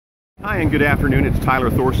Hi and good afternoon. It's Tyler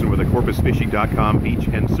Thorson with a CorpusFishing.com beach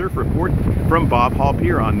and surf report from Bob Hall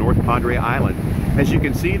Pier on North Padre Island. As you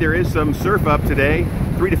can see, there is some surf up today,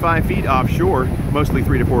 3 to 5 feet offshore, mostly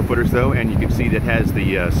 3 to 4 footers though, and you can see that has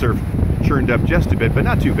the surf churned up just a bit, but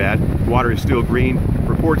not too bad. Water is still green.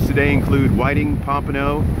 Reports today include whiting,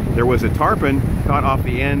 pompano. There was a tarpon caught off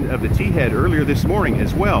the end of the T-head earlier this morning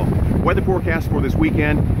as well. Weather forecast for this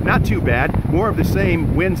weekend, not too bad. More of the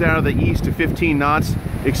same, winds out of the east to 15 knots.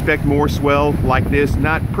 Expect more swell like this.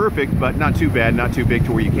 Not perfect, but not too bad, not too big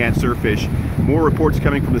to where you can't surf fish. More reports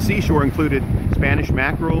coming from the seashore included Spanish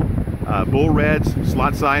mackerel, bull reds,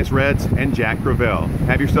 slot-sized reds, and jack crevalle.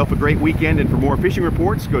 Have yourself a great weekend, and for more fishing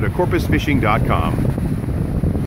reports, go to CorpusFishing.com.